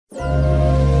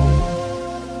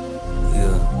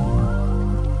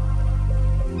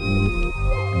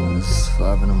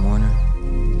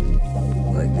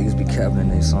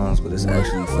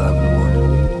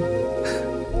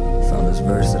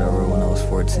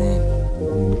team.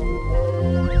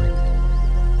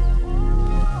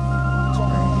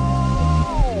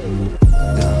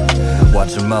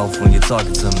 Watch your mouth when you're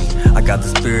talking to me. I got the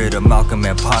spirit of Malcolm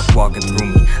and Pac walking through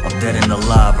me. I'm dead and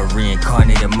alive, a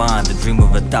reincarnated mind, the dream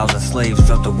of 1,000 slaves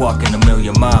trapped to walk in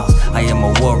 1,000,000 miles. I am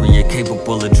a warrior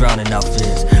capable of drowning out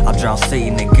fears. I'll drown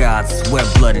Satan and God, sweat,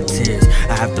 blood, and tears.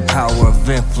 I have the power of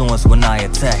influence when I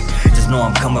attack. Just know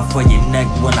I'm coming for your neck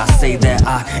when I say that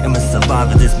I am a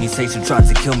survivor. This mutation tried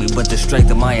to kill me, but the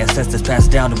strength of my ancestors passed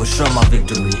down to assure my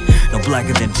victory. No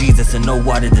blacker than Jesus and no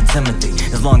whiter than Timothy.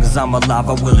 As long as I'm alive,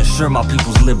 I will ensure my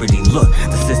people's liberty. Look,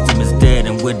 the system is dead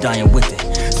and we're dying with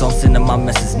it. So I'm sending my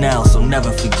message now, so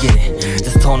never forget it.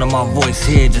 This tone of my voice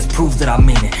here just proves that I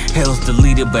mean it. Hell's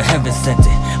deleted, but heaven sent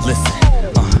it. Listen,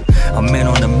 I'm in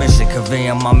on a mission,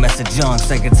 conveying my message young,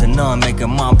 second to none, making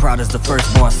mom proud as the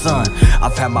firstborn son.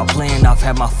 I've had my plan, I've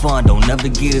had my fun. Don't ever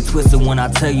get it twisted when I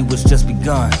tell you it's just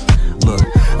begun. Look,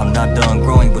 I'm not done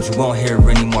growing, but you won't hear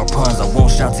any more puns. I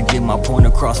won't shout to get my point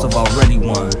across, I've already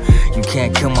won. You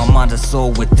can't kill my mind or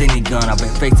soul with any gun. I've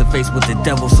been face to face with the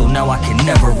devil, so now I can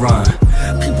never run.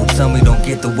 People tell me don't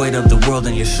get the weight of the world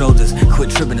on your shoulders.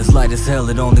 Quit tripping, it's light as hell,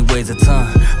 it only weighs a ton.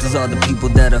 Those are the people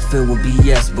that are filled with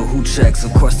BS, but who checks?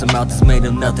 Of course the mouth is made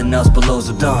of nothing else but loads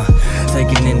of done.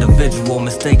 Take an individual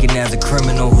mistaken as a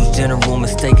criminal, whose general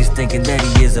mistake is thinking that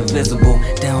he is invisible.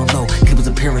 Down low, keep his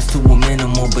appearance to a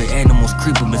minimal, but animals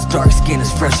creep him, his dark skin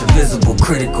is fresh and visible.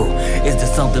 Critical, is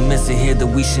there something missing here that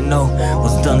we should know?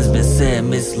 What's done has been said,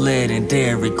 misled and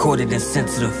dared, recorded and sent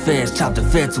to the feds, chopped the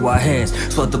fed to our heads,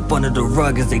 swept up under the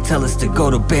rug as they tell us to go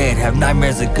to bed. Have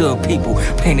nightmares of good people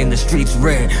painting the streets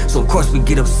red, so of course we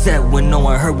get upset when no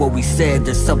one heard what we said.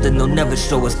 There's something they'll never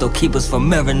show us, they'll keep us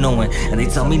from ever knowing, and they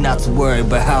tell me not to worry,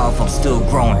 but how if I'm still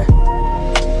growing?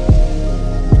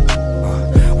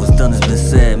 What's done has been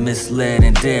said, misled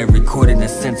and dared, recorded and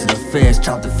sent to the feds,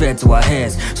 chopped the fed to our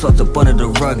heads, swept up under the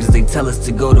rug as they tell us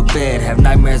to go to bed. Have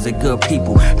nightmares of good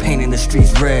people painting the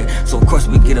streets red, so of course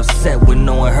we get upset when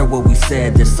no one heard what we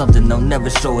said. There's something they'll never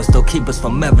show us, they'll keep us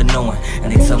from ever knowing,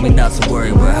 and they tell me not to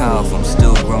worry, but how if I'm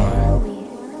still growing?